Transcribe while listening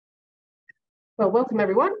Well, welcome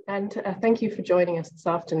everyone, and thank you for joining us this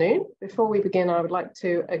afternoon. Before we begin, I would like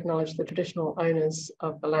to acknowledge the traditional owners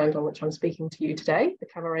of the land on which I'm speaking to you today, the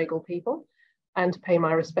Cammeraygal people, and to pay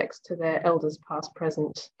my respects to their elders past,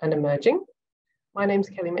 present and emerging. My name's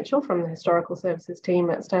Kelly Mitchell from the Historical Services team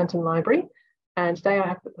at Stanton Library, and today I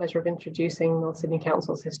have the pleasure of introducing North Sydney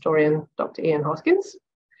Council's historian, Dr. Ian Hoskins,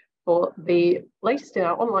 for the latest in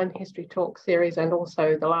our online history talk series and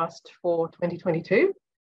also the last for 2022.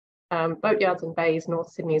 Boatyards and Bays,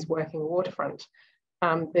 North Sydney's working waterfront.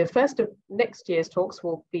 The first of next year's talks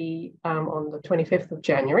will be on the 25th of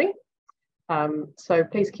January. So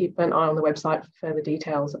please keep an eye on the website for further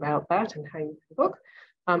details about that and how you can book.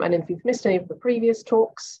 And if you've missed any of the previous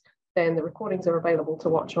talks, then the recordings are available to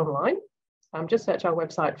watch online. Just search our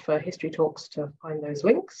website for history talks to find those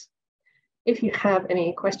links. If you have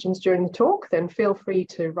any questions during the talk, then feel free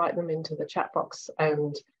to write them into the chat box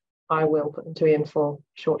and I will put them to Ian for a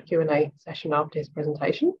short Q&A session after his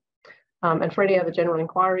presentation. And for any other general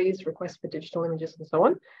inquiries, requests for digital images and so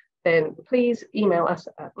on, then please email us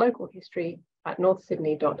at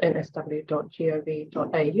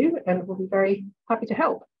localhistory@northsydney.nsw.gov.au and we'll be very happy to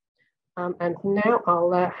help. And now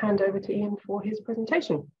I'll hand over to Ian for his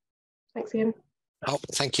presentation. Thanks, Ian. Oh,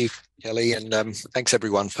 thank you, Kelly, and thanks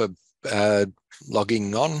everyone for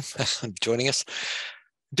logging on and joining us.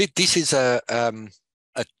 This is a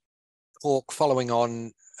talk following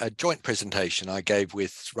on a joint presentation I gave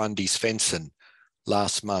with Rundi Svensson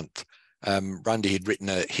last month. Rundi had written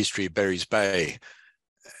a history of Berries Bay.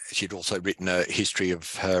 She'd also written a history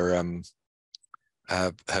of her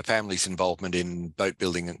family's involvement in boat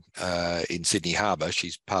building in Sydney Harbour.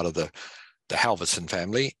 She's part of the Halverson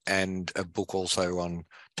family, and a book also on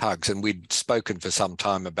tugs. And we'd spoken for some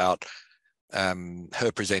time about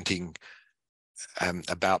her presenting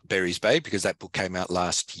about Berries Bay, because that book came out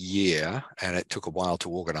last year and it took a while to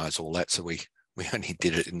organise all that, so we only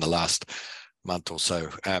did it in the last month or so.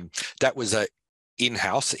 That was a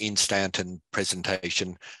in-house in Stanton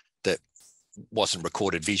presentation that wasn't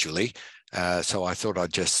recorded visually, so I thought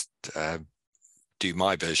I'd just do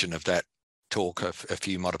my version of that talk, a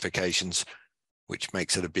few modifications, which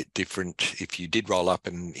makes it a bit different. If you did roll up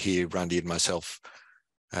and hear Rundi and myself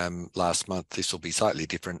last month, this will be slightly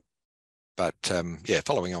different. But yeah,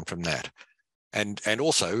 following on from that, and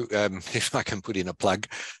also if I can put in a plug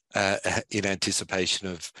in anticipation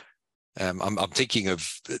of, I'm thinking of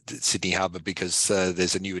Sydney Harbour because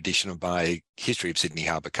there's a new edition of my History of Sydney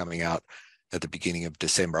Harbour coming out at the beginning of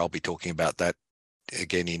December. I'll be talking about that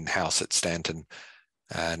again in house at Stanton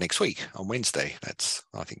next week on Wednesday. That's,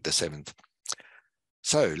 I think, the 7th.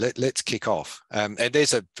 So let's kick off. And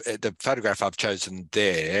there's the photograph I've chosen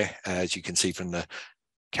there, as you can see from the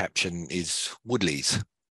caption, is Woodley's,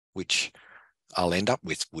 which I'll end up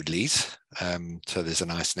with Woodley's. So there's a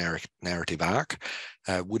nice narrative arc.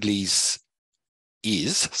 Woodley's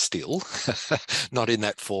is still not in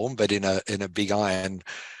that form, but in a big iron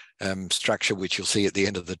structure, which you'll see at the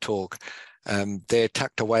end of the talk. They're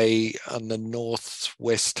tucked away on the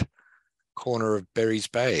northwest corner of Berries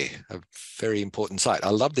Bay, a very important site.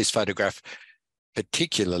 I love this photograph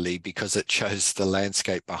particularly because it shows the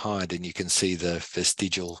landscape behind, and you can see the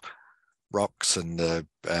vestigial rocks and the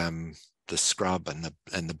scrub and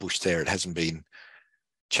the bush there. It hasn't been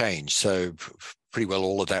changed, so pretty well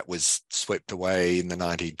all of that was swept away in the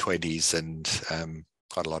 1920s, and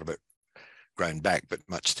quite a lot of it grown back, but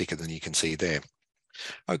much thicker than you can see there.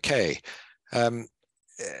 Okay, and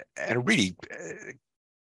I really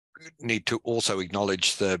need to also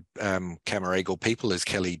acknowledge the Cammeraygal people, as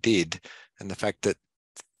Kelly did, and the fact that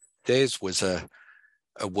theirs was a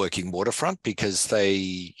working waterfront, because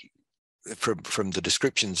they, from the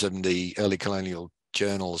descriptions in the early colonial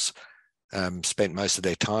journals, spent most of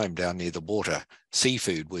their time down near the water.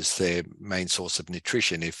 Seafood was their main source of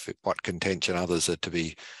nutrition, if what contention others are to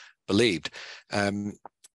be believed. And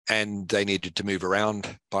they needed to move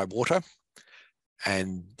around by water,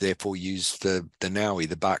 and therefore used the Naui,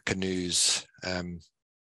 the bark canoes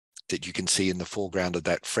that you can see in the foreground of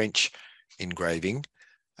that French engraving,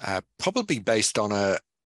 probably based on a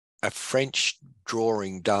French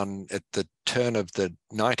drawing done at the turn of the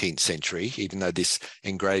 19th century, even though this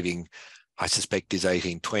engraving, I suspect, is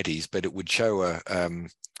 1820s, but it would show a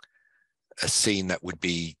scene that would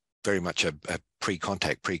be very much a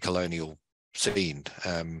pre-contact, pre-colonial scene.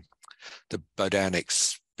 The Baudin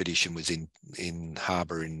expedition was in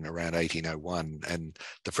Harbour in around 1801, and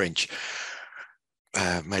the French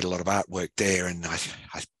made a lot of artwork there, and I'm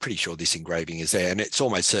pretty sure this engraving is there, and it's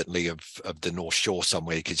almost certainly of the North Shore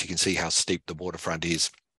somewhere, because you can see how steep the waterfront is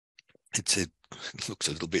it looks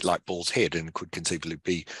a little bit like Ball's Head and could conceivably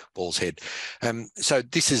be Ball's Head. So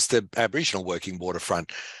this is the Aboriginal working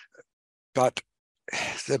waterfront. But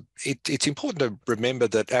it's important to remember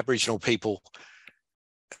that Aboriginal people,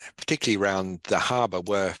 particularly around the harbour,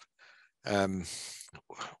 were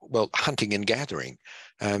well, hunting and gathering.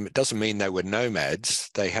 It doesn't mean they were nomads.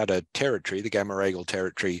 They had a territory. The Cammeraygal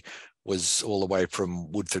territory was all the way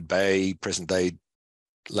from Woodford Bay, present-day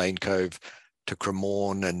Lane Cove, to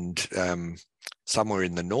Cremorne, and somewhere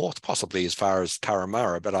in the north, possibly as far as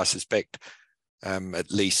Turramurra, but I suspect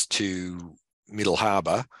at least to Middle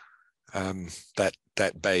Harbour.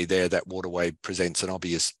 That bay there, that waterway, presents an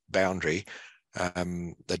obvious boundary.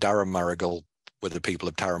 The Turramurragal were the people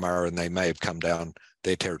of Turramurra, and they may have come down,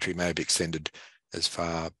 their territory may have extended as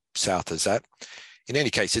far south as that. In any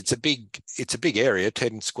case, it's a big area,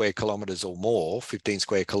 10 square kilometres or more, 15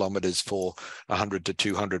 square kilometres for 100 to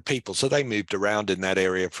 200 people. So they moved around in that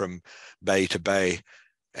area from bay to bay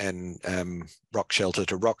and rock shelter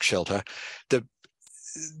to rock shelter.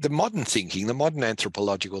 The modern thinking, the modern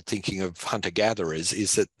anthropological thinking of hunter-gatherers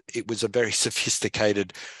is that it was a very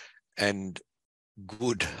sophisticated and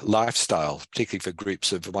good lifestyle, particularly for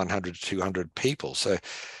groups of 100 to 200 people. So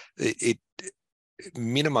it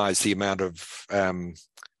minimized the amount of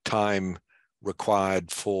time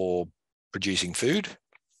required for producing food,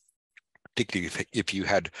 particularly if you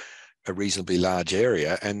had a reasonably large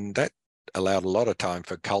area, and that allowed a lot of time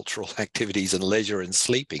for cultural activities and leisure and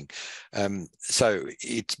sleeping. So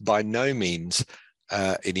it's by no means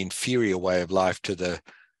an inferior way of life to the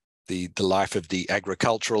life of the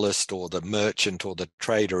agriculturalist or the merchant or the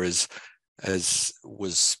trader, as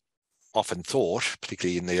was often thought,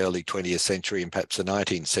 particularly in the early 20th century and perhaps the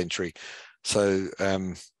 19th century. So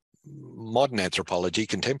modern anthropology,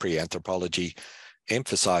 contemporary anthropology,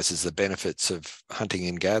 emphasizes the benefits of hunting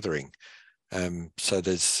and gathering. So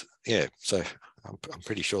I'm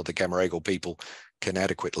pretty sure the Cammeraygal people can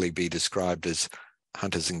adequately be described as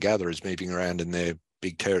hunters and gatherers moving around in their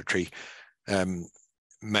big territory,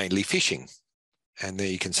 mainly fishing. And there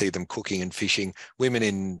you can see them cooking and fishing, women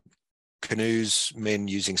in canoes, men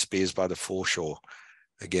using spears by the foreshore,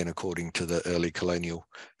 again, according to the early colonial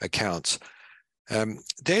accounts.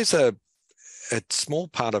 There's a small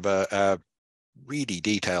part of a really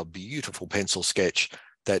detailed, beautiful pencil sketch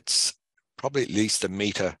that's probably at least a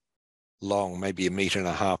metre long, maybe a metre and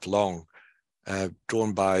a half long,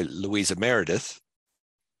 drawn by Louisa Meredith,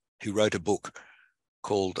 who wrote a book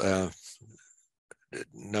called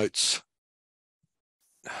Notes.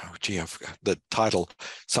 Oh, gee, I forgot the title,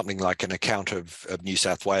 something like an account of New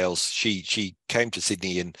South Wales. She came to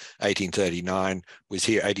Sydney in 1839, was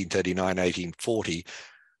here 1839, 1840.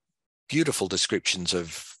 Beautiful descriptions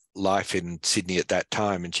of life in Sydney at that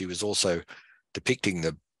time, and she was also depicting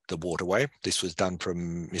the waterway. This was done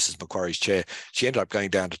from Mrs. Macquarie's chair. She ended up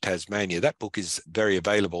going down to Tasmania. That book is very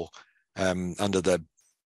available under the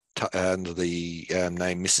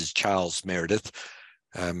name Mrs. Charles Meredith.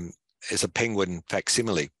 As a penguin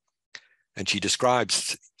facsimile, and she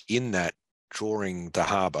describes in that drawing the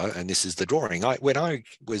harbour, and this is the drawing. When I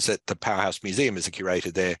was at the Powerhouse Museum as a curator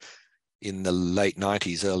there in the late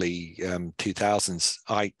 90s, early 2000s,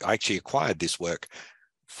 I actually acquired this work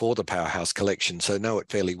for the Powerhouse collection, so know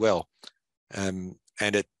it fairly well. And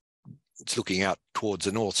it's looking out towards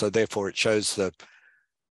the north, so therefore it shows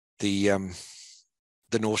the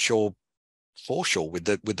North Shore foreshore with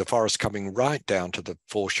the forest coming right down to the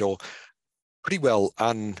foreshore, pretty well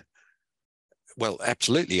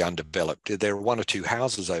absolutely undeveloped. There are one or two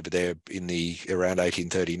houses over there around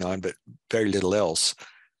 1839, but very little else.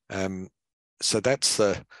 So that's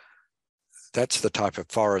the type of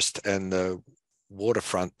forest and the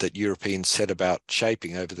waterfront that Europeans set about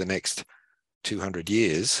shaping over the next 200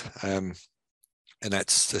 years. And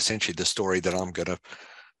that's essentially the story that I'm going to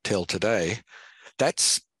tell today.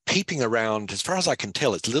 That's peeping around, as far as I can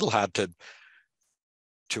tell. It's a little hard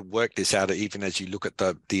to work this out, even as you look at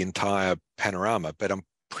the entire panorama, but I'm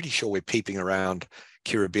pretty sure we're peeping around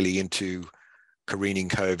Kirribilli into Careening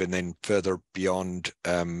Cove and then further beyond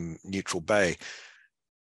Neutral Bay.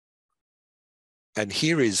 And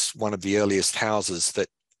here is one of the earliest houses that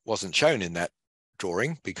wasn't shown in that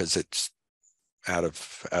drawing because it's out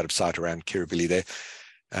of sight around Kirribilli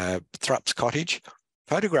there. Thrupp's cottage,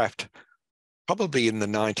 photographed probably in the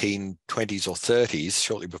 1920s or 30s,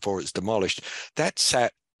 shortly before it's demolished. That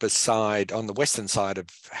sat on the western side of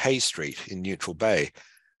Hay Street in Neutral Bay.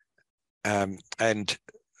 And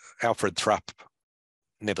Alfred Thrupp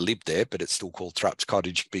never lived there, but it's still called Thrupp's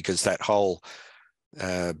Cottage because that whole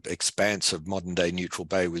expanse of modern day Neutral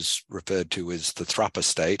Bay was referred to as the Thrupp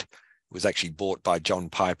Estate. It was actually bought by John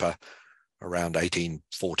Piper around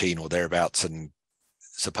 1814 or thereabouts, and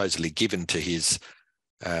supposedly given to his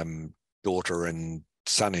daughter and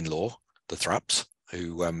son-in-law, the Thrups,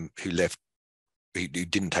 who left, who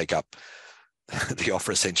didn't take up the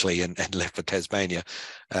offer essentially and left for Tasmania.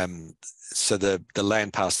 So the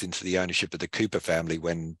land passed into the ownership of the Cooper family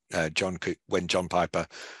when John Piper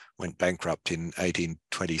went bankrupt in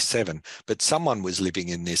 1827. But someone was living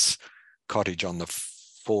in this cottage on the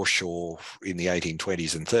foreshore in the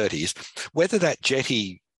 1820s and 30s. Whether that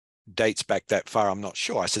jetty dates back that far, I'm not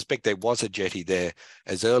sure. I suspect there was a jetty there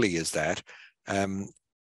as early as that. And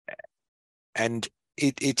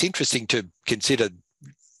it's interesting to consider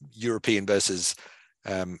European versus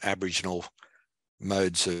Aboriginal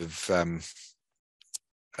modes of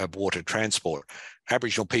water transport.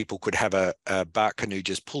 Aboriginal people could have a bark canoe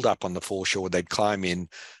just pulled up on the foreshore. They'd climb in.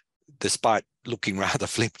 Despite looking rather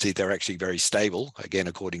flimsy, they're actually very stable, again,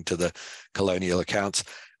 according to the colonial accounts,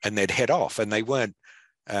 and they'd head off. And they weren't,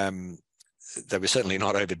 they were certainly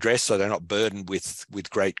not overdressed, so they're not burdened with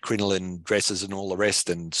great crinoline dresses and all the rest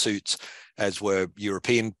and suits, as were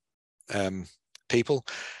European people.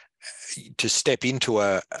 To step into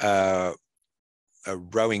a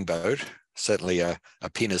rowing boat, certainly a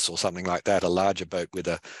pinnace or something like that, a larger boat with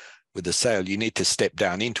a sail, you need to step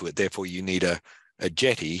down into it. Therefore, you need a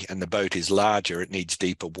jetty, and the boat is larger. It needs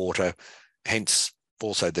deeper water, hence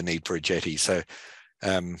also the need for a jetty. So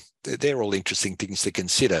they're all interesting things to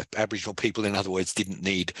consider. Aboriginal people, in other words, didn't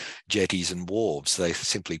need jetties and wharves. They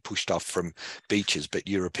simply pushed off from beaches, but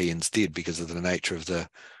Europeans did because of the nature of the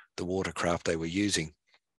watercraft they were using.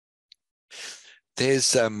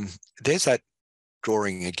 There's that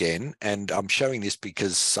drawing again, and I'm showing this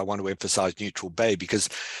because I want to emphasize Neutral Bay, because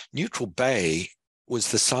Neutral Bay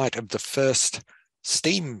was the site of the first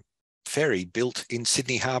steam ferry built in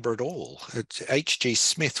Sydney Harbour at all. H.G.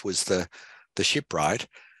 Smith was the shipwright,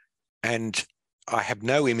 and I have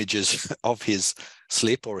no images of his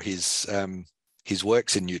slip or his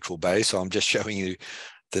works in Neutral Bay, so I'm just showing you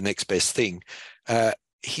the next best thing.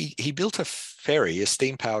 He built a ferry, a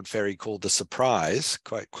steam-powered ferry called the Surprise,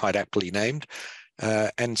 quite aptly named,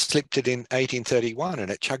 and slipped it in 1831,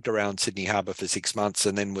 and it chugged around Sydney Harbour for 6 months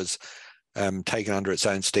and then was taken under its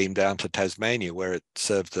own steam down to Tasmania, where it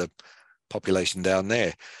served the population down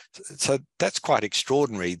there. So that's quite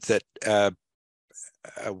extraordinary that a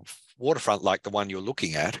waterfront like the one you're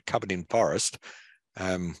looking at, covered in forest,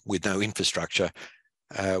 with no infrastructure,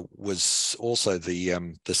 was also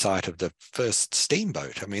the site of the first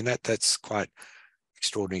steamboat. I mean, that's quite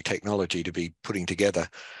extraordinary technology to be putting together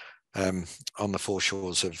on the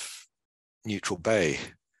foreshores of Neutral Bay.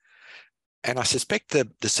 And I suspect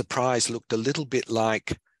the Surprise looked a little bit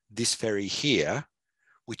like this ferry here,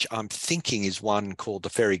 which I'm thinking is one called the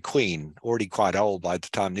Ferry Queen, already quite old by the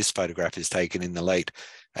time this photograph is taken in the late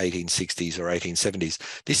 1860s or 1870s.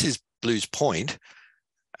 This is Blues Point,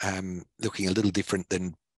 looking a little different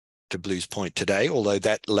than to Blues Point today, although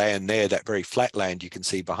that land there, that very flat land you can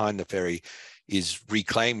see behind the ferry, is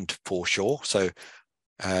reclaimed foreshore. So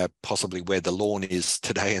possibly where the lawn is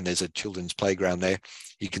today, and there's a children's playground there.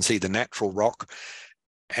 You can see the natural rock.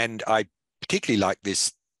 And I particularly like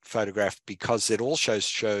this photograph because it also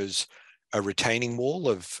shows a retaining wall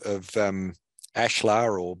of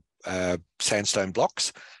ashlar or sandstone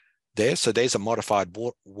blocks there. So there's a modified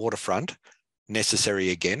waterfront,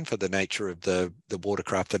 necessary again for the nature of the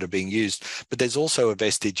watercraft that are being used. But there's also a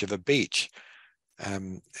vestige of a beach.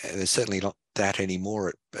 There's certainly not that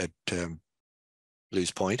anymore at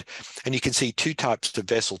Blues Point. And you can see two types of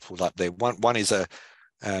vessels pulled up there. One is a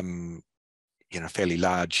fairly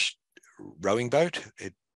large rowing boat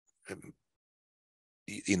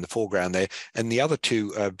in the foreground there, and the other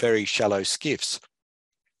two are very shallow skiffs,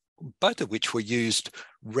 both of which were used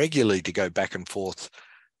regularly to go back and forth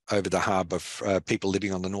over the harbour. People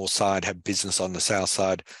living on the north side have business on the south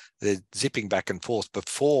side. They're zipping back and forth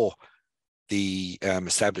before the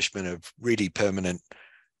establishment of really permanent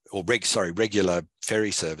or regular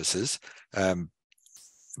ferry services.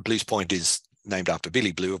 Blues Point is named after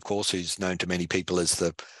Billy Blue, of course, who's known to many people as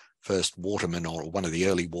the first waterman or one of the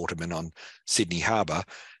early watermen on Sydney Harbour.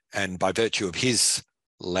 And by virtue of his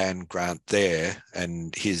land grant there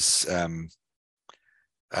and his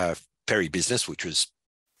ferry business, which was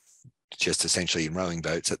just essentially in rowing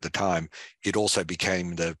boats at the time, it also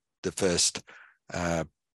became the first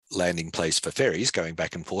landing place for ferries going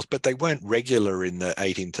back and forth, but they weren't regular in the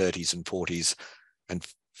 1830s and 40s and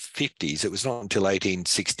 50s. It was not until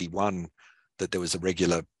 1861 that there was a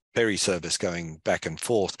regular ferry service going back and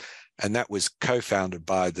forth, and that was co-founded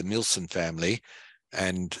by the Milson family,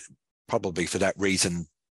 and probably for that reason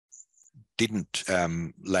didn't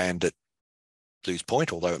land at Blues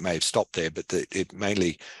Point, although it may have stopped there, but it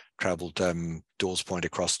mainly travelled Dawes Point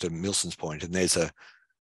across to Milson's Point. And there's a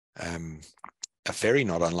ferry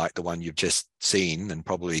not unlike the one you've just seen, and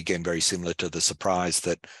probably again very similar to the Surprise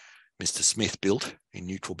that Mr. Smith built in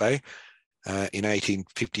Neutral Bay in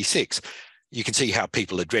 1856. You can see how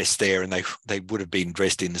people are dressed there, and they would have been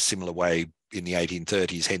dressed in a similar way in the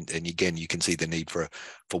 1830s. And again, you can see the need for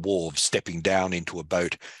wharves. Stepping down into a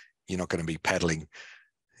boat, you're not going to be paddling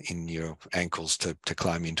in your ankles to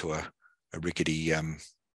climb into a rickety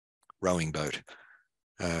rowing boat,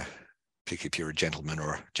 particularly if you're a gentleman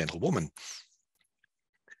or a gentlewoman.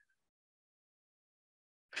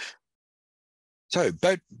 So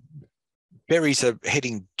ferries are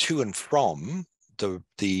heading to and from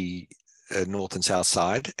the north and south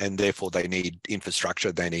side, and therefore they need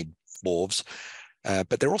infrastructure, they need wharves,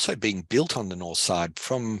 but they're also being built on the north side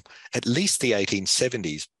from at least the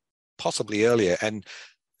 1870s, possibly earlier. And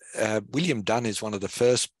William Dunn is one of the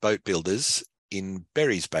first boat builders in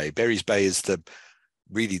Berries Bay. Berries Bay is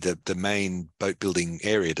really the main boat building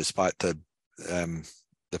area, despite the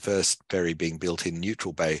first ferry being built in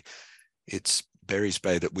Neutral Bay. It's Berries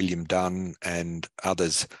Bay that William Dunn and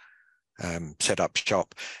others set up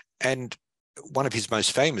shop. And one of his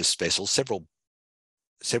most famous vessels, several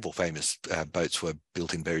famous boats were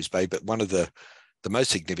built in Berries Bay, but one of the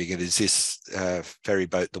most significant is this ferry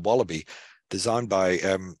boat, the Wallaby, designed by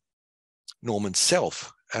Norman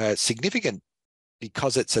Self. Significant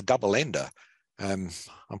because it's a double ender.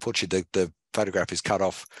 Unfortunately, the photograph is cut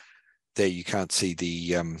off there. You can't see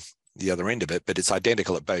the other end of it, but it's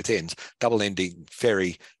identical at both ends. Double ending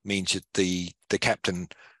ferry means that the captain,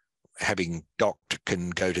 having docked, can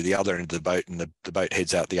go to the other end of the boat, and the boat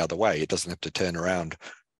heads out the other way. It doesn't have to turn around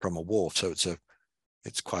from a wharf, so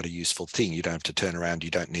it's quite a useful thing. You don't have to turn around.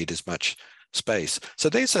 You don't need as much space. So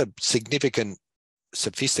there's a significant,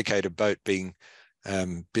 sophisticated boat being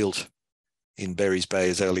built in Berries Bay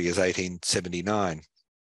as early as 1879.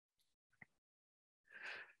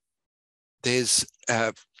 There's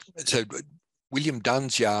so William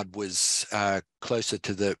Dunn's yard was closer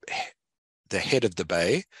to the head of the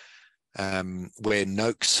bay, where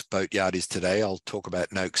Noakes Boatyard is today. I'll talk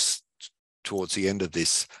about Noakes towards the end of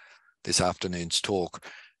this afternoon's talk.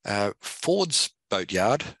 Ford's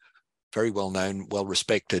Boatyard, very well known, well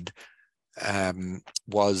respected,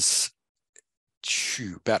 was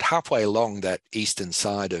about halfway along that eastern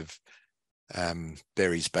side of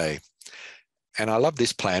Berries Bay. And I love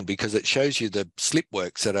this plan because it shows you the slip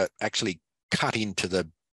works that are actually cut into the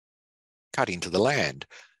land.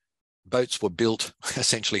 Boats were built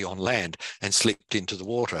essentially on land and slipped into the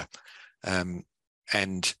water.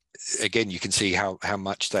 And again, you can see how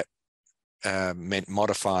much that meant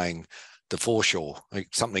modifying the foreshore,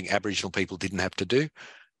 something Aboriginal people didn't have to do.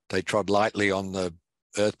 They trod lightly on the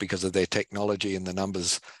earth because of their technology and the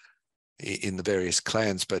numbers in the various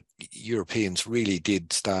clans, but Europeans really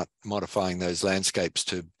did start modifying those landscapes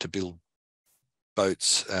to build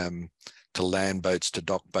boats, to land boats, to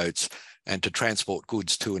dock boats, and to transport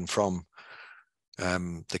goods to and from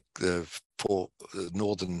the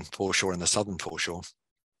northern foreshore and the southern foreshore.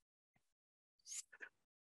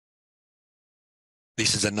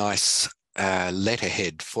 This is a nice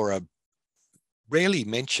letterhead for a rarely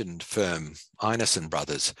mentioned firm, Ineson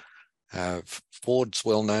Brothers. Ford's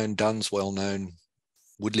well known, Dunn's well known,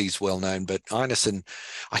 Woodley's well known, but Ineson,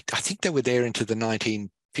 I think they were there into the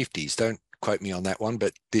 1950s. Don't quote me on that one,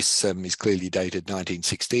 but this is clearly dated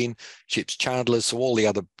 1916. Ships chandlers, so all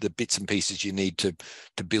the bits and pieces you need to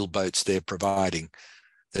build boats, they're providing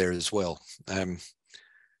there as well.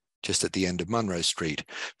 Just at the end of Munro Street,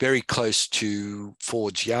 very close to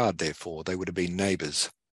Ford's yard. Therefore, they would have been neighbours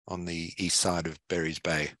on the east side of Berries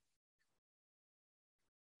Bay.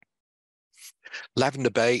 Lavender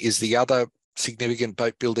Bay is the other significant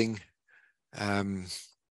boat building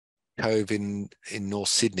cove in North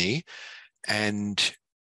Sydney, and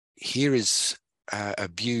here is a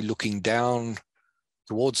view looking down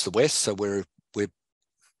towards the west. So we're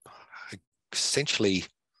essentially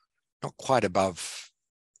not quite above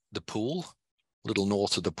the pool, a little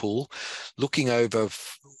north of the pool, looking over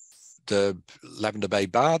the Lavender Bay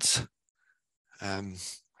Baths,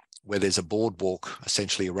 where there's a boardwalk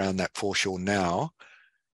essentially around that foreshore now.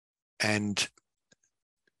 And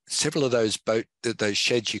several of those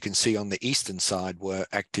sheds you can see on the eastern side were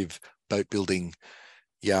active boat building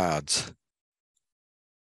yards.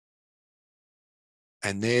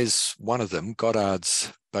 And there's one of them,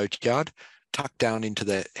 Goddard's Boatyard, tucked down into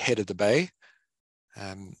the head of the bay.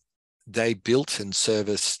 They built and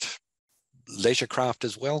serviced leisure craft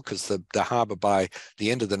as well, because the harbour by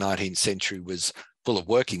the end of the 19th century was full of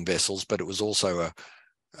working vessels, but it was also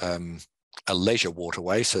a leisure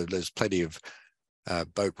waterway, so there's plenty of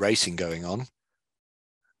boat racing going on.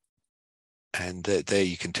 And there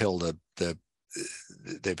you can tell they're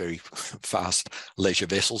very fast leisure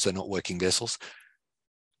vessels. They're not working vessels.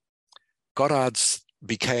 Boatyards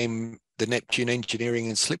became the Neptune Engineering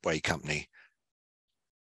and Slipway Company.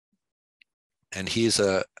 And here's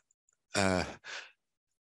a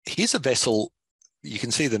vessel. You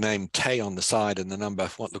can see the name Tay on the side and the number,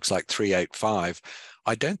 what looks like 385.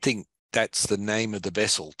 I don't think that's the name of the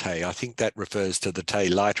vessel, Tay. I think that refers to the Tay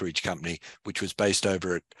Lighterage Company, which was based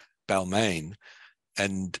over at Balmain.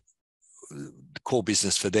 And the core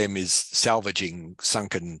business for them is salvaging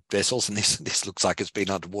sunken vessels. And this looks like it's been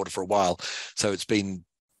underwater for a while. So it's been,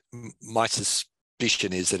 my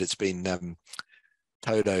suspicion is that it's been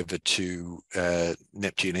towed over to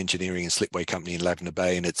Neptune Engineering and Slipway Company in Lavender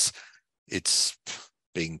Bay, and it's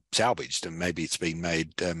being salvaged, and maybe it's been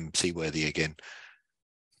made seaworthy again.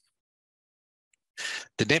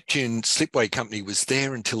 The Neptune Slipway Company was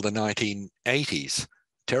there until the 1980s.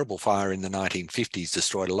 Terrible fire in the 1950s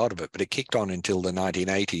destroyed a lot of it, but it kicked on until the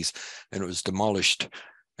 1980s, and it was demolished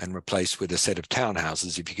and replaced with a set of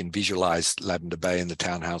townhouses. If you can visualize Lavender Bay and the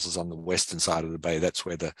townhouses on the western side of the bay, that's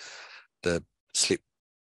where the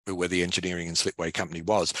Engineering and Slipway Company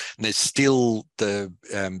was. And there's still the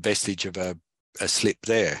vestige of a slip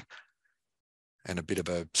there and a bit of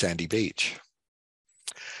a sandy beach.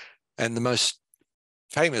 And the most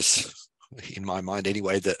famous, in my mind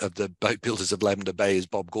anyway, of the boat builders of Lavender Bay is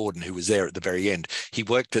Bob Gordon, who was there at the very end. He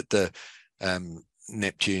worked at the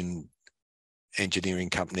Neptune Engineering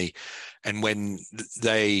Company, and when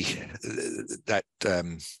that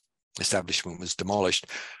establishment was demolished,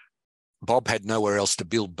 Bob had nowhere else to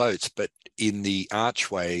build boats but in the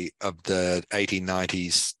archway of the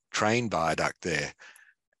 1890s train viaduct there,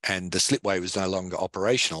 and the slipway was no longer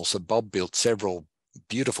operational. So Bob built several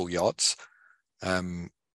beautiful yachts, and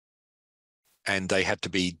they had to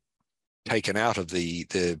be taken out of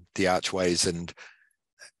the archways and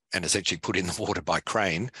essentially put in the water by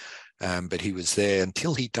crane. But he was there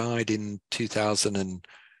until he died in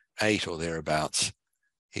 2008 or thereabouts.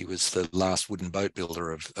 He was the last wooden boat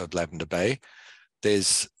builder of Lavender Bay.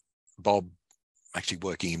 There's Bob actually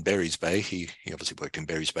working in Berries Bay. He obviously worked in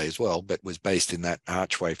Berries Bay as well, but was based in that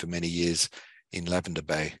archway for many years in Lavender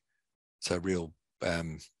Bay. So a real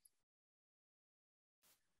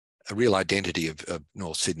identity of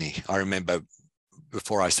North Sydney. I remember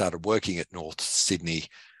before I started working at North Sydney,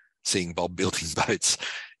 seeing Bob building boats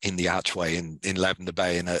in the archway in Lavender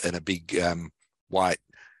Bay, and a big whiteboard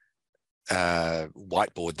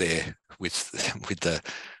there with the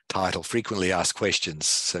title "Frequently Asked Questions."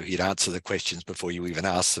 So he'd answer the questions before you even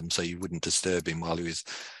asked them, so you wouldn't disturb him while he was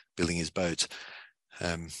building his boats.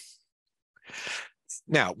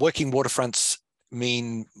 Now, working waterfronts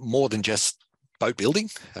mean more than just boat building.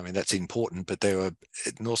 I mean, that's important, but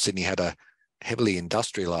North Sydney had a heavily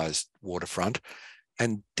industrialized waterfront,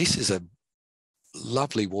 and this is a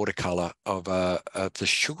lovely watercolor of the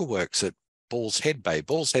sugar works at Balls Head Bay.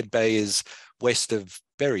 Balls Head Bay is west of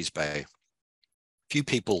Berries Bay. Few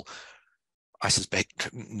people, I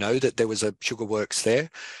suspect, know that there was a sugar works there.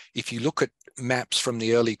 If you look at maps from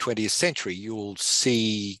the early 20th century, you'll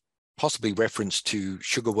see possibly reference to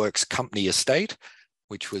Sugar Works Company Estate,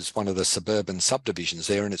 which was one of the suburban subdivisions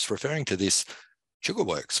there, and it's referring to this sugar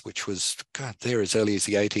works, which was there as early as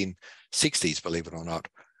the 1860s, believe it or not.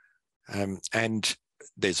 And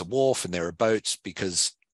there's a wharf and there are boats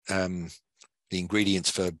because the ingredients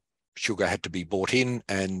for sugar had to be bought in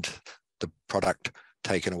and the product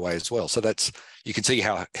taken away as well. So you can see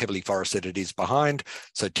how heavily forested it is behind.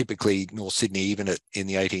 So typically North Sydney, even in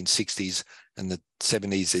the 1860s and the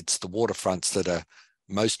 70s, it's the waterfronts that are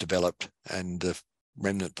most developed, and the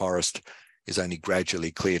remnant forest is only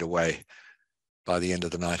gradually cleared away by the end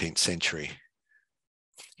of the 19th century.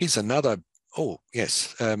 Here's another,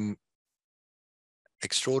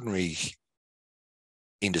 extraordinary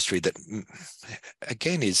industry that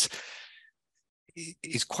again is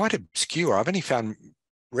quite obscure. I've only found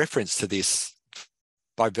reference to this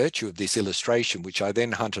by virtue of this illustration, which I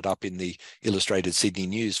then hunted up in the Illustrated Sydney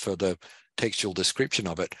News for the textual description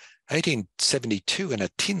of it. 1872, and a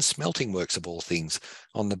tin smelting works of all things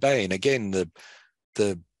on the bay. And again,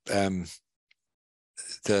 the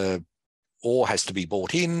ore has to be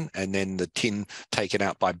bought in and then the tin taken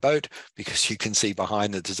out by boat, because you can see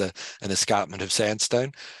behind that there's an escarpment of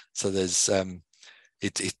sandstone. So there's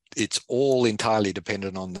it's all entirely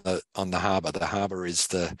dependent on the harbour. The harbour is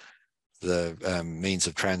the means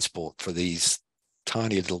of transport for these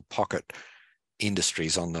tiny little pocket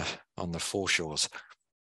industries on the foreshores.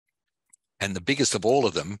 And the biggest of all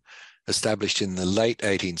of them, established in the late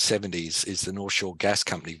 1870s is the North Shore Gas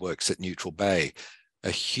Company works at Neutral Bay,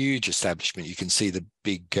 a huge establishment. You can see the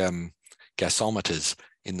big gasometers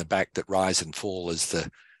in the back that rise and fall as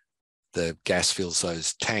the gas fills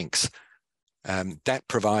those tanks. That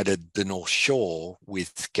provided the North Shore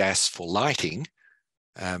with gas for lighting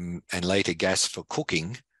and later gas for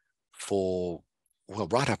cooking for, well,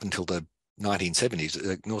 right up until the 1970s.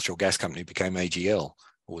 The North Shore Gas Company became AGL,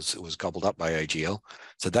 was gobbled up by AGL.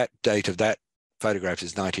 So that date of that photograph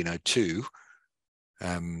is 1902,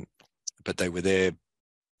 but they were there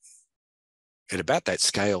at about that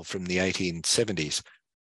scale from the 1870s.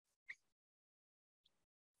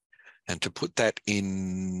 And to put that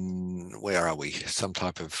in, where are we? Some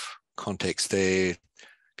type of context there. If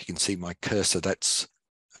you can see my cursor, that's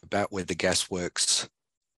about where the gasworks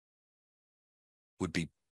would be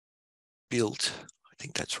built. I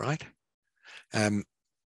think that's right. And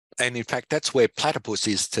in fact, that's where Platypus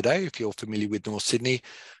is today. If you're familiar with North Sydney,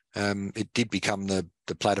 it did become the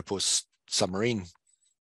Platypus submarine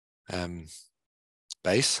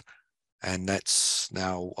base, and that's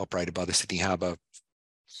now operated by the Sydney Harbour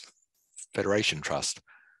Federation Trust.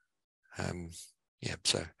 Yeah,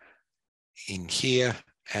 so in here,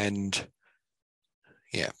 and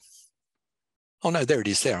yeah. Oh no, there it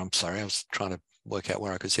is there. I'm sorry, I was trying to work out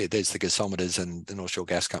where I could see it. There's the gasometers and the North Shore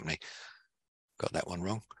Gas Company. Got that one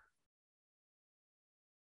wrong.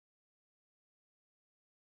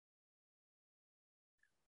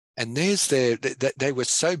 And there's they were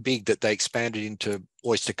so big that they expanded into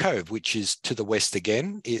Oyster Cove, which is to the west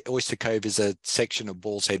again. Oyster Cove is a section of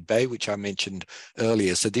Balls Head Bay, which I mentioned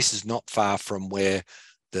earlier. So this is not far from where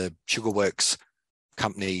the Sugar Works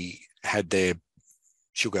company had their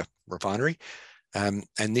sugar refinery. And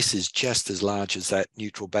this is just as large as that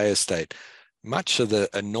Neutral Bay estate. Much of the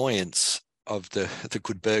annoyance of the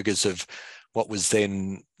good burgers of what was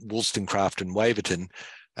then Wollstonecraft and Waverton,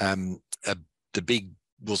 the big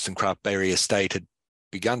Wollstonecraft Berry estate had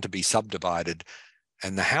begun to be subdivided,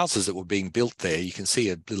 and the houses that were being built there, you can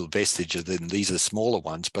see a little vestige of them. These are smaller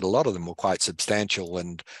ones, but a lot of them were quite substantial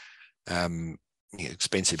and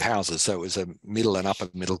expensive houses. So it was a middle and upper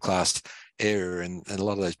middle class area, and a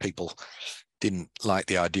lot of those people didn't like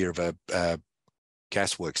the idea of a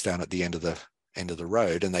gasworks down at the end of the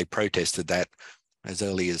road, and they protested that as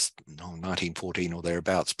early as 1914 or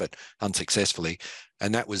thereabouts, but unsuccessfully.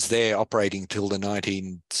 And that was there operating till the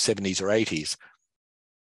 1970s or 80s.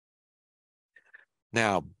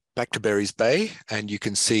 Now, back to Berries Bay, and you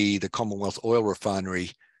can see the Commonwealth Oil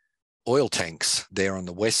Refinery oil tanks there on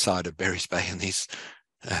the west side of Berries Bay, and these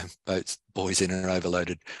boats, boys in an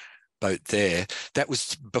overloaded boat there. That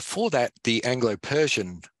was, before that, the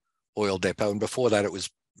Anglo-Persian oil depot, and before that it was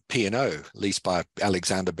P&O, leased by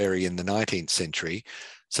Alexander Berry in the 19th century.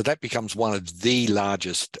 So that becomes one of the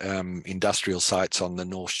largest industrial sites on the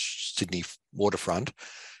North Sydney waterfront.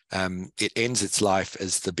 It ends its life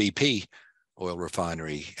as the BP oil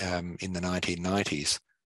refinery in the 1990s.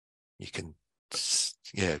 You can,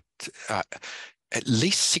 yeah, at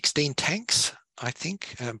least 16 tanks, I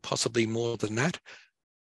think, possibly more than that.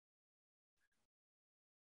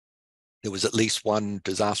 There was at least one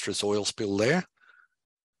disastrous oil spill there.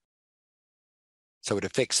 So it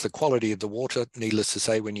affects the quality of the water, needless to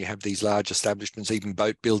say, when you have these large establishments, even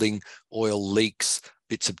boat building, oil leaks,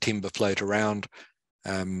 bits of timber float around.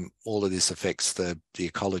 All of this affects the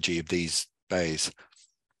ecology of these bays.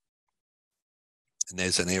 And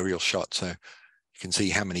there's an aerial shot, so you can see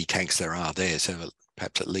how many tanks there are there, so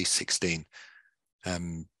perhaps at least 16.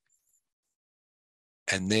 And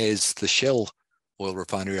there's the Shell oil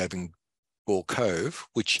refinery over in Gore Cove,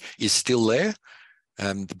 which is still there.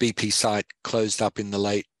 The BP site closed up in the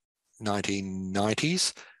late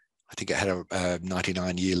 1990s. I think it had a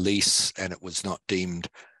 99-year lease, and it was not deemed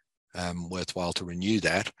worthwhile to renew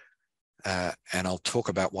that. And I'll talk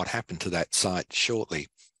about what happened to that site shortly.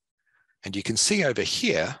 And you can see over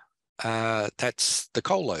here, that's the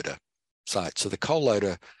coal loader site. So the coal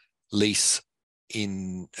loader lease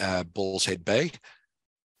in Balls Head Bay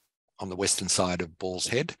on the western side of Balls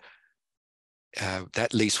Head.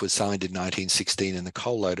 That lease was signed in 1916, and the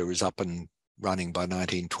coal loader is up and running by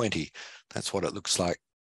 1920. That's what it looks like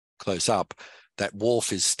close up. That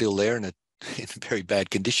wharf is still there in a very bad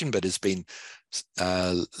condition, but has been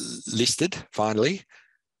listed finally,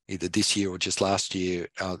 either this year or just last year,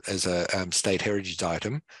 as a state heritage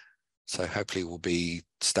item. So hopefully it will be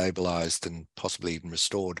stabilised and possibly even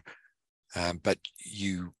restored. But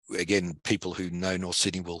you, again, people who know North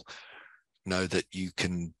Sydney will know that you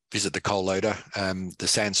can visit the coal loader. The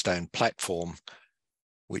sandstone platform,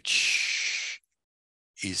 which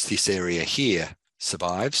is this area here,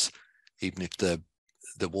 survives, even if the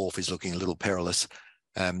the wharf is looking a little perilous.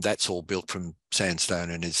 That's all built from sandstone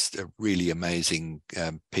and is a really amazing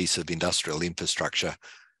piece of industrial infrastructure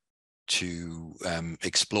to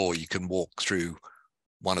explore. You can walk through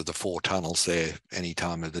one of the 4 tunnels there any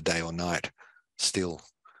time of the day or night still.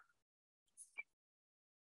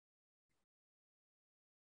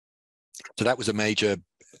 So that was a major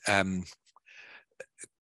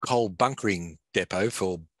coal bunkering depot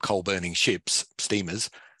for coal burning ships, steamers,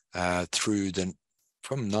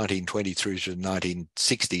 from 1920 through to the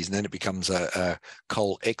 1960s, and then it becomes a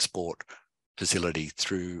coal export facility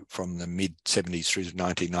from the mid-70s through to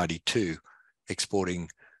 1992, exporting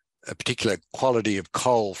a particular quality of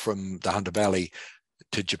coal from the Hunter Valley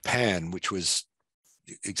to Japan, which was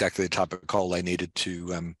exactly the type of coal they needed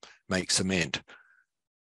to make cement.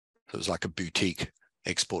 So it was like a boutique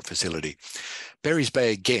export facility. Berries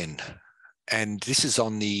Bay again, and this is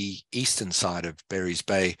on the eastern side of Berries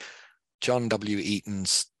Bay. John W.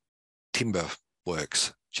 Eaton's timber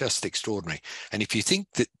works, just extraordinary. And if you think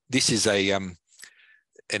that this is an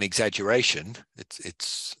exaggeration,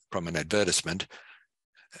 it's from an advertisement,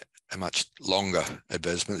 a much longer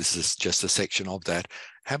advertisement. This is just a section of that.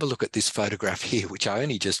 Have a look at this photograph here, which I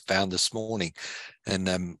only just found this morning and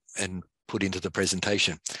put into the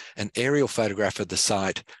presentation. An aerial photograph of the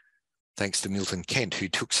site, thanks to Milton Kent, who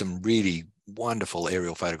took some really wonderful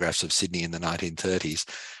aerial photographs of Sydney in the 1930s.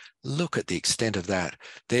 Look at the extent of that.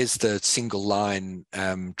 There's the single line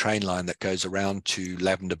train line that goes around to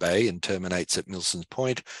Lavender Bay and terminates at Milson's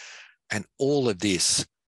Point. And all of this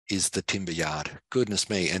is the timber yard.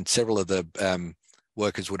 Goodness me. And several of the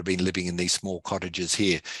workers would have been living in these small cottages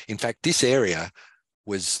here. In fact, this area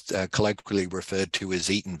was colloquially referred to as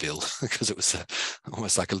Eatonville because it was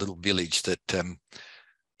almost like a little village that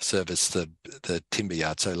serviced the timber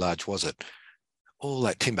yard. So large was it. All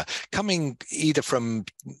that timber coming either from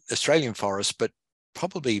Australian forests, but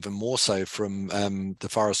probably even more so from the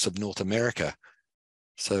forests of North America.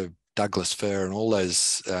 So Douglas fir and all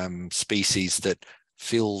those species that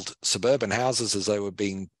filled suburban houses as they were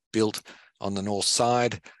being built on the north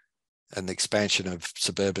side, and the expansion of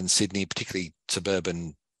suburban Sydney, particularly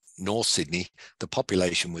suburban North Sydney. The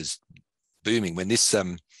population was booming. When this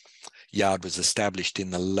yard was established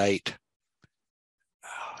in the late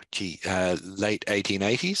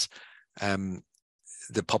 1880s,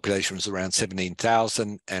 the population was around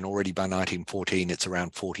 17,000, and already by 1914 it's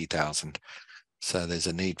around 40,000. So there's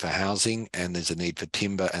a need for housing and there's a need for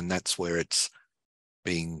timber, and that's where it's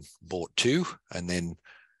being bought to and then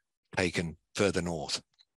taken further north.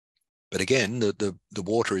 But again, the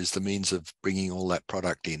water is the means of bringing all that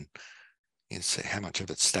product in. You can see how much of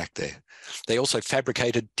it's stacked there. They also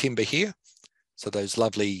fabricated timber here. So those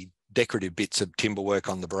lovely decorative bits of timber work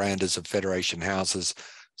on the verandas of Federation houses,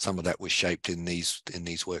 some of that was shaped in these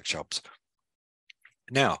workshops.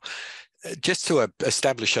 Now, just to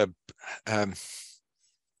establish a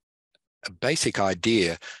basic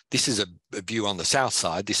idea, this is a view on the south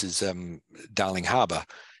side. This is Darling Harbour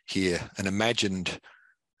here, an imagined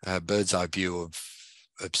bird's eye view of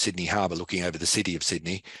Sydney Harbour looking over the city of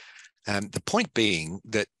Sydney. The point being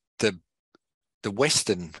that the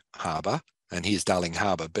western harbour, and here's Darling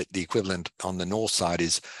Harbour, but the equivalent on the north side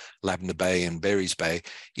is Lavender Bay and Berries Bay,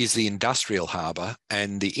 is the industrial harbour,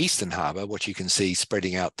 and the eastern harbour, what you can see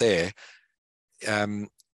spreading out there,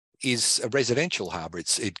 is a residential harbour.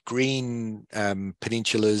 It's green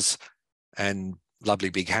peninsulas and lovely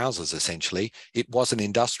big houses, essentially. It wasn't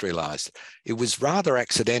industrialised. It was rather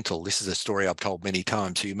accidental. This is a story I've told many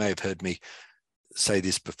times, so you may have heard me say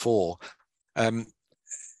this before.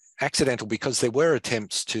 Accidental because there were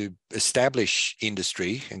attempts to establish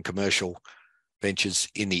industry and commercial ventures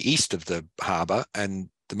in the east of the harbour, and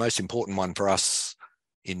the most important one for us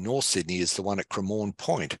in North Sydney is the one at Cremorne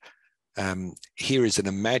Point. Here is an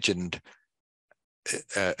imagined,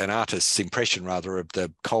 an artist's impression rather, of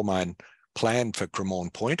the coal mine planned for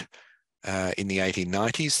Cremorne Point in the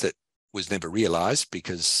 1890s that was never realised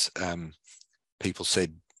because people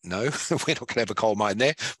said, no, we're not going to have a coal mine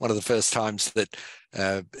there. One of the first times that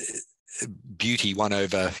beauty won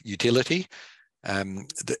over utility.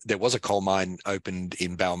 There was a coal mine opened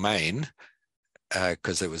in Balmain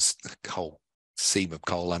because there was a whole seam of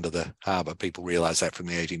coal under the harbour. People realised that from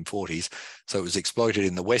the 1840s. So it was exploited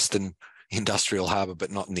in the western industrial harbour, but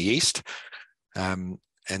not in the east. And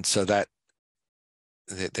so that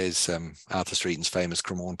there's Arthur Streeton's famous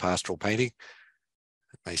Cremorne pastoral painting.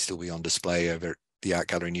 It may still be on display over at the Art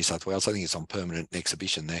Gallery in New South Wales. I think it's on permanent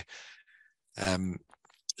exhibition there.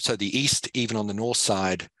 So the east, even on the north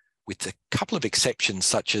side, with a couple of exceptions,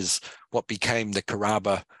 such as what became the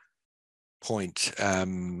Carraba Point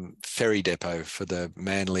ferry depot for the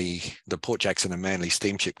Port Jackson and Manly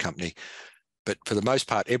Steamship Company. But for the most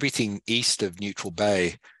part, everything east of Neutral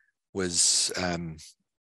Bay was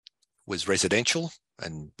residential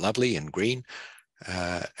and lovely and green.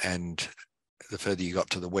 And the further you got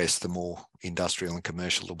to the west, the more industrial and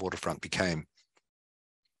commercial the waterfront became.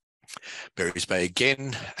 Berries Bay,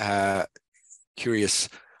 again, curious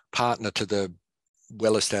partner to the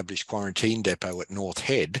well-established quarantine depot at North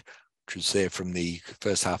Head, which was there from the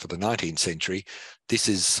first half of the 19th century. This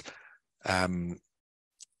is a much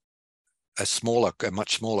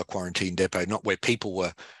smaller quarantine depot, not where people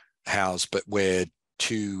were housed, but where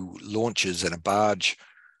 2 launches and a barge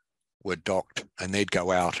were docked, and they'd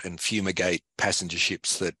go out and fumigate passenger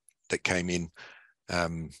ships that came in,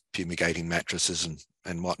 fumigating mattresses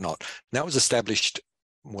and whatnot. And that was established,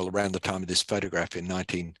 well, around the time of this photograph in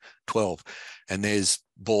 1912. And there's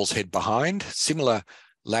Ball's Head behind, similar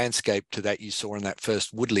landscape to that you saw in that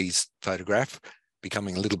first Woodley's photograph,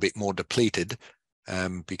 becoming a little bit more depleted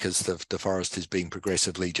because the forest is being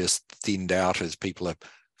progressively just thinned out as people are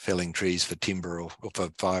felling trees for timber or for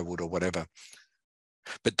firewood or whatever.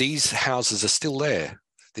 But these houses are still there.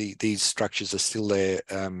 These structures are still there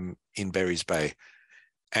in Berries Bay.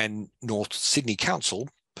 And North Sydney Council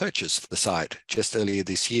purchased the site just earlier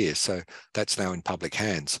this year. So that's now in public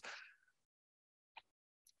hands.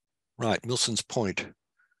 Right, Milson's Point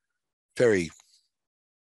ferry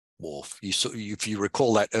wharf. If you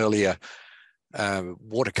recall that earlier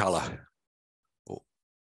watercolor or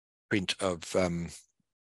print of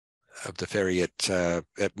the ferry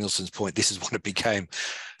at Milson's Point, this is what it became.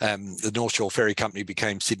 The North Shore Ferry Company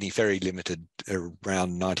became Sydney Ferry Limited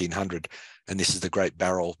around 1900, and this is the great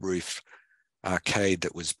barrel roof arcade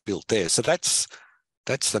that was built there. So that's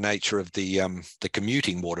the nature of the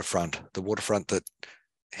commuting waterfront, the waterfront that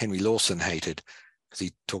Henry Lawson hated, because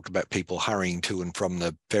he talked about people hurrying to and from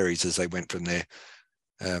the ferries as they went from their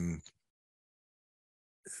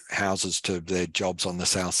houses to their jobs on the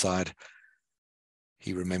south side.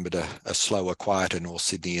 He remembered a slower, quieter North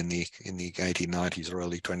Sydney in the 1890s or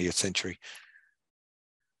early 20th century.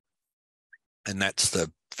 And that's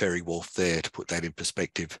the ferry wharf there, to put that in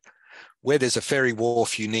perspective. Where there's a ferry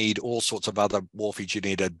wharf, you need all sorts of other wharfage. You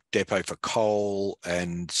need a depot for coal,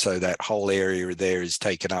 and so that whole area there is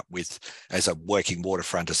taken up with as a working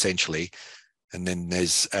waterfront essentially. And then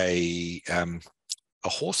there's a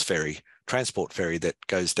horse ferry, transport ferry that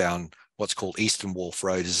goes down what's called Eastern Wharf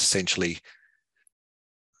Road, is essentially,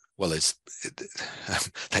 well,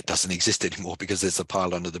 that doesn't exist anymore because there's a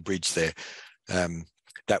pile under the bridge there.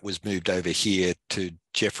 That was moved over here to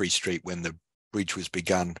Jeffrey Street when the bridge was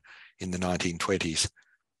begun in the 1920s.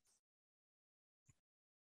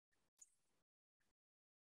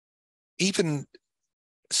 Even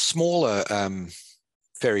smaller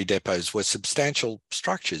ferry depots were substantial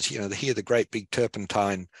structures. You know, here the great big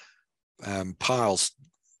turpentine piles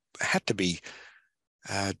had to be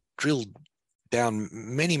drilled down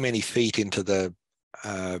many, many feet into the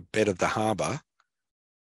bed of the harbour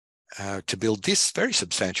to build this very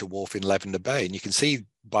substantial wharf in Lavender Bay. And you can see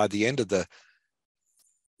by the end of the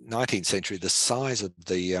 19th century, the size of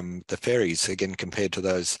the ferries, again, compared to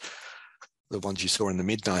the ones you saw in the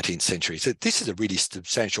mid-19th century. So this is a really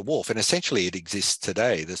substantial wharf, and essentially it exists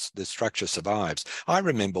today. The structure survives. I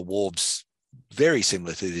remember wharves very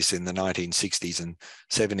similar to this in the 1960s and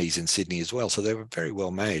 70s in Sydney as well. So they were very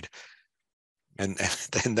well made. And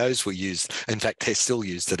then those were used, in fact, they're still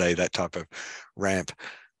used today, that type of ramp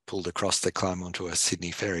pulled across to climb onto a Sydney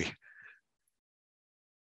ferry.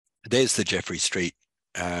 There's the Jeffrey Street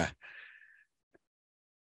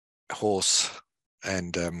horse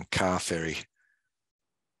and car ferry.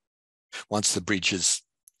 Once the bridge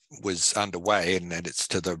was underway, and it's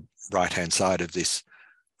to the right-hand side of this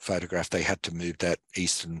photograph, they had to move that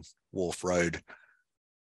Eastern Wharf Road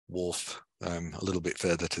wharf a little bit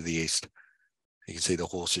further to the east. You can see the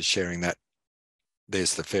horses sharing that.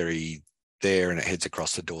 There's the ferry there, and it heads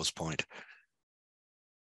across to Dawes Point.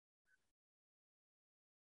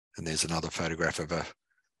 And there's another photograph of a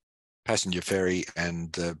passenger ferry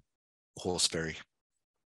and the horse ferry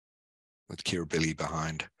with Kirribilli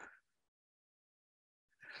behind.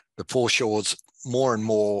 The foreshores, more and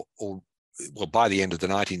more, well, by the end of the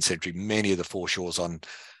 19th century, many of the foreshores on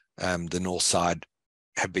the north side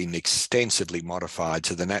have been extensively modified.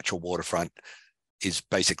 So the natural waterfront is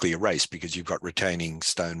basically erased because you've got retaining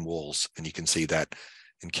stone walls, and you can see that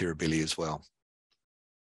in Kirribilli as well.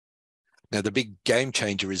 Now, the big game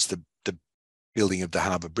changer is the building of the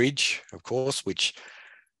Harbour Bridge, of course, which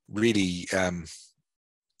really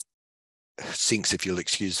sinks, if you'll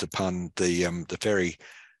excuse the pun, the ferry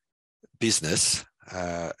business.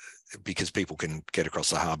 because people can get across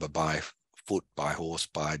the harbour by foot, by horse,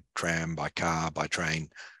 by tram, by car, by train,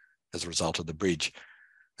 as a result of the bridge.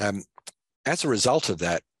 As a result of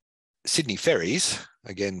that, Sydney Ferries,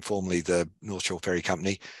 again, formerly the North Shore Ferry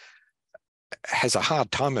Company, has a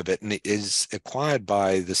hard time of it, and it is acquired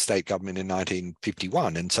by the state government in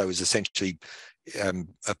 1951, and so is essentially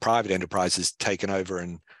a private enterprise has taken over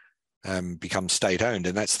and become state-owned,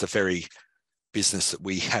 and that's the ferry business that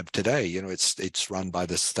we have today. You know, it's run by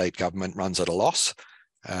the state government, runs at a loss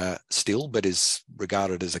still, but is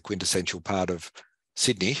regarded as a quintessential part of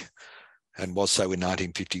Sydney, and was so in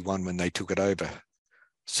 1951 when they took it over.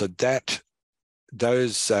 So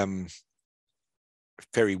those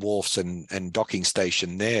ferry wharfs and docking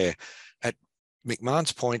station there at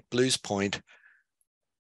McMahon's Point, Blues Point,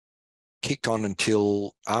 kicked on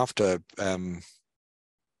until after the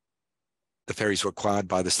ferries were acquired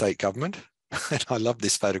by the state government. And I love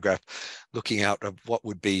this photograph, looking out of what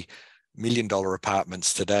would be $1 million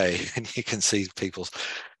apartments today, and you can see people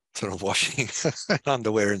sort of washing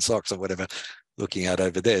underwear and socks or whatever, looking out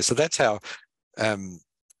over there. So that's how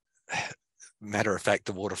matter of fact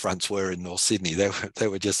the waterfronts were in North Sydney. They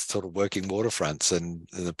were just sort of working waterfronts, and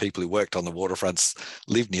the people who worked on the waterfronts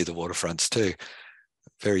lived near the waterfronts too.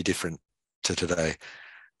 Very different to today.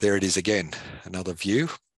 There it is again, another view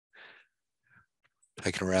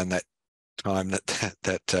taken around that time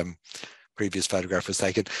that previous photograph was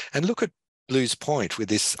taken. And look at Blues Point with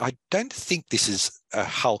this. I don't think this is a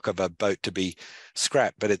hulk of a boat to be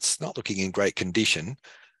scrapped, but it's not looking in great condition,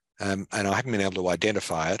 and I haven't been able to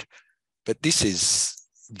identify it. But this is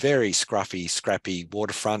very scruffy, scrappy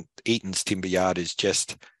waterfront. Eaton's Timber Yard is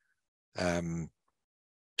just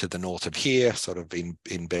to the north of here, sort of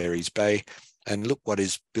in Barry's Bay. And look what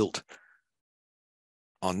is built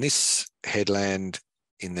on this headland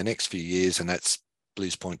in the next few years, and that's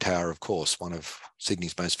Blues Point Tower, of course, one of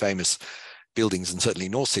Sydney's most famous buildings, and certainly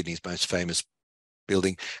North Sydney's most famous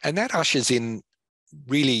building. And that ushers in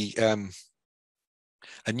really a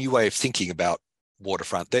new way of thinking about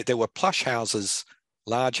waterfront. There were plush houses,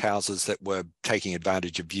 large houses that were taking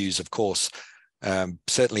advantage of views, of course,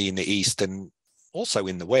 certainly in the east and also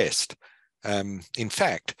in the west. In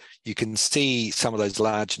fact, you can see some of those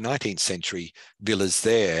large 19th century villas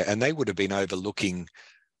there, and they would have been overlooking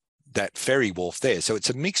that ferry wharf there. So it's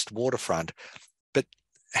a mixed waterfront. But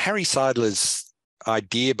Harry Seidler's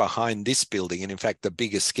idea behind this building, and in fact the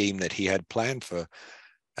bigger scheme that he had planned for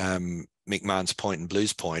McMahon's Point and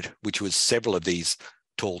Blues Point, which was several of these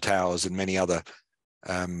tall towers and many other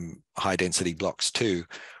high density blocks too,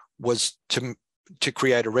 was to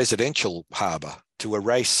create a residential harbour, to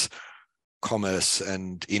erase commerce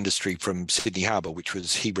and industry from Sydney Harbour, which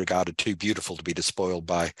he regarded too beautiful to be despoiled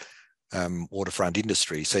by waterfront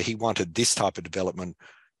industry. So he wanted this type of development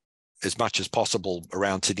as much as possible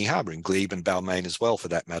around Sydney Harbour, in Glebe and Balmain as well, for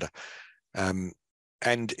that matter. And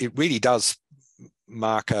it really does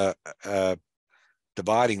mark a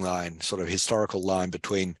dividing line, sort of historical line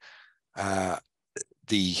between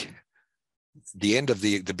the end of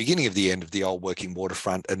the beginning of the end of the old working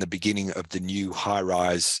waterfront and the beginning of the new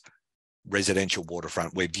high-rise residential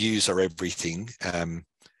waterfront, where views are everything.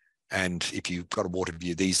 And if you've got a water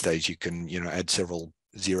view these days, you can add several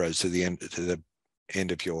zeros to the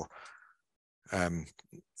end of your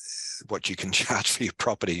what you can charge for your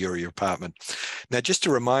property or your apartment. Now, just to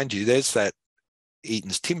remind you, there's that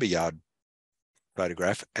Eaton's Timber Yard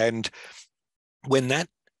photograph, and when that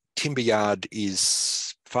timber yard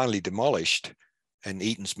is finally demolished and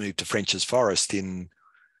Eaton's moved to French's Forest in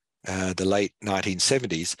the late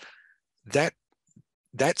 1970s, that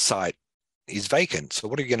site is vacant. So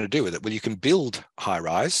what are you going to do with it? Well, you can build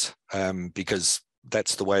high-rise because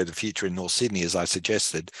that's the way of the future in North Sydney, as I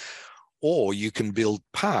suggested, or you can build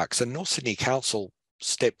parks. And North Sydney Council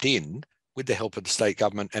stepped in with the help of the state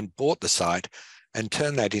government and bought the site and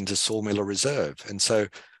turned that into Sawmiller Reserve. And so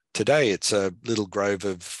today it's a little grove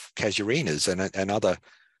of casuarinas and other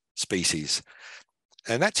species.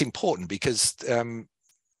 And that's important because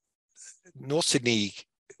North Sydney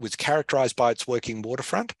was characterised by its working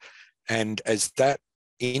waterfront. And as that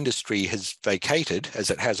industry has vacated,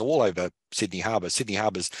 as it has all over Sydney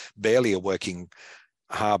Harbour's barely a working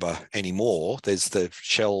harbour anymore. There's the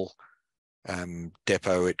Shell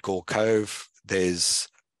depot at Gore Cove. There's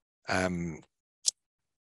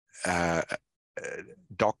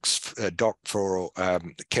dock for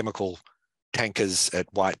chemical tankers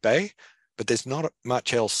at White Bay, but there's not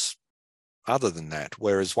much else other than that.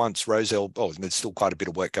 Whereas once Roselle, there's still quite a bit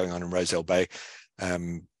of work going on in Roselle Bay,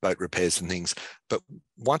 boat repairs and things. But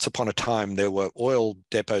once upon a time, there were oil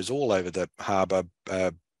depots all over the harbour,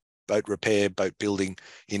 boat repair, boat building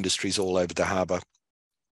industries all over the harbour.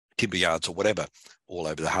 timber yards or whatever all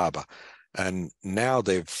over the harbour. And now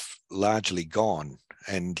they've largely gone,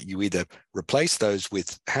 and you either replace those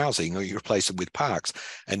with housing or you replace them with parks.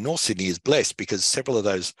 And North Sydney is blessed because several of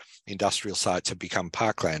those industrial sites have become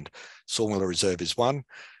parkland. Sawmiller Reserve is one,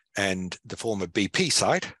 and the former BP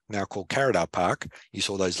site, now called Cammeraygal Park, you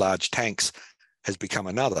saw those large tanks, has become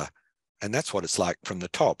another. And that's what it's like from the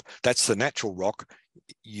top. That's the natural rock.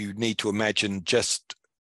 You need to imagine just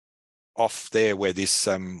off there where this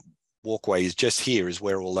walkway is, just here is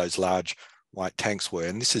where all those large white tanks were.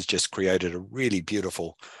 And this has just created a really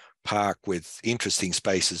beautiful park with interesting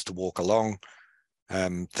spaces to walk along,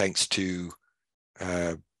 thanks to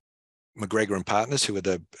McGregor and Partners, who are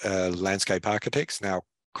the landscape architects, now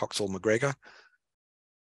Coxall McGregor.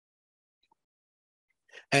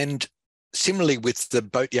 And similarly with the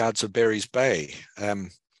Boatyards of Berries Bay,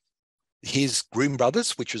 here's Groom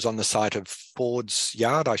Brothers, which was on the site of Ford's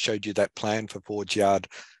Yard. I showed you that plan for Ford's Yard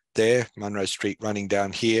there, Munro Street running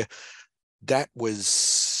down here. That was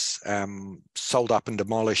sold up and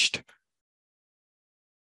demolished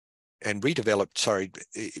and redeveloped, sorry,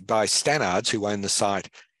 by Stannards, who owned the site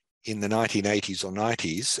in the 1980s or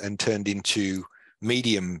 90s, and turned into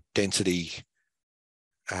medium density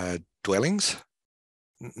dwellings.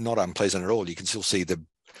 Not unpleasant at all. You can still see the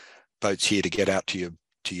boats here to get out to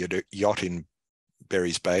your yacht in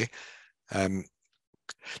Berries Bay.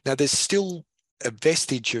 Now there's still a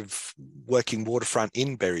vestige of working waterfront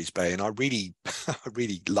in Berries Bay, and I really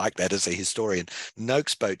like that as a historian.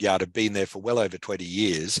 Noakes Boatyard have been there for well over 20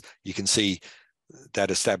 years. You can see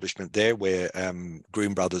that establishment there where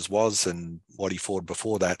Groom Brothers was, and Waddy Ford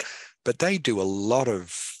before that. But they do a lot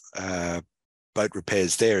of boat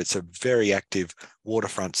repairs there. It's a very active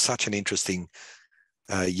waterfront, such an interesting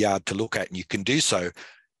yard to look at, and you can do so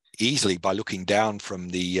easily by looking down from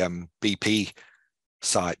the BP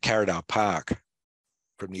site, Cammeraygal Park,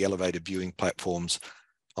 from the elevated viewing platforms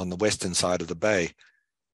on the western side of the bay.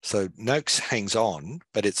 So Noakes hangs on,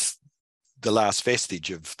 but it's the last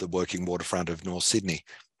vestige of the working waterfront of North Sydney.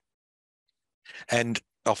 And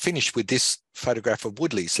I'll finish with this photograph of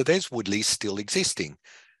Woodley. So there's Woodley still existing.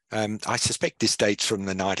 I suspect this dates from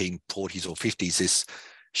the 1940s or 50s, this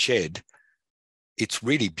shed. It's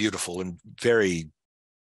really beautiful and very,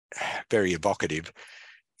 very evocative.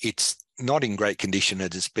 It's not in great condition.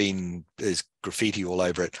 There's graffiti all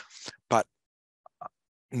over it, but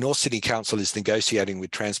North Sydney Council is negotiating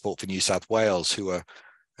with Transport for New South Wales, who are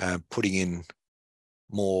putting in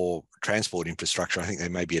more transport infrastructure. I think there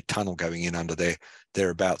may be a tunnel going in under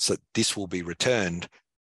thereabouts, that this will be returned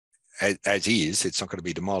as is. It's not going to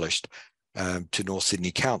be demolished, to North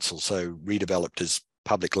Sydney Council, so redeveloped as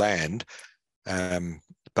public land,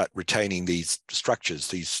 but retaining these structures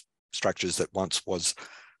that once was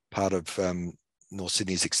part of North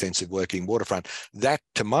Sydney's extensive working waterfront. That,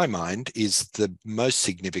 to my mind, is the most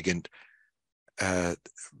significant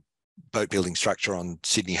boat building structure on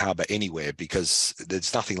Sydney Harbour anywhere, because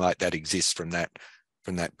there's nothing like that exists from that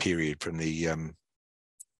period, from the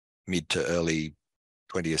mid to early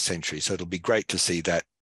 20th century. So it'll be great to see that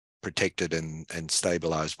protected and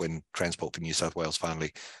stabilised when Transport for New South Wales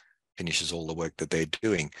finally finishes all the work that they're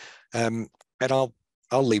doing. And I'll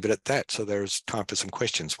leave it at that. So there's time for some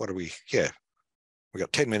questions. We've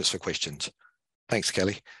got 10 minutes for questions. Thanks,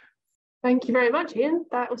 Kelly. Thank you very much, Ian.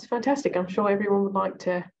 That was fantastic. I'm sure everyone would like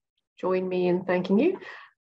to join me in thanking you.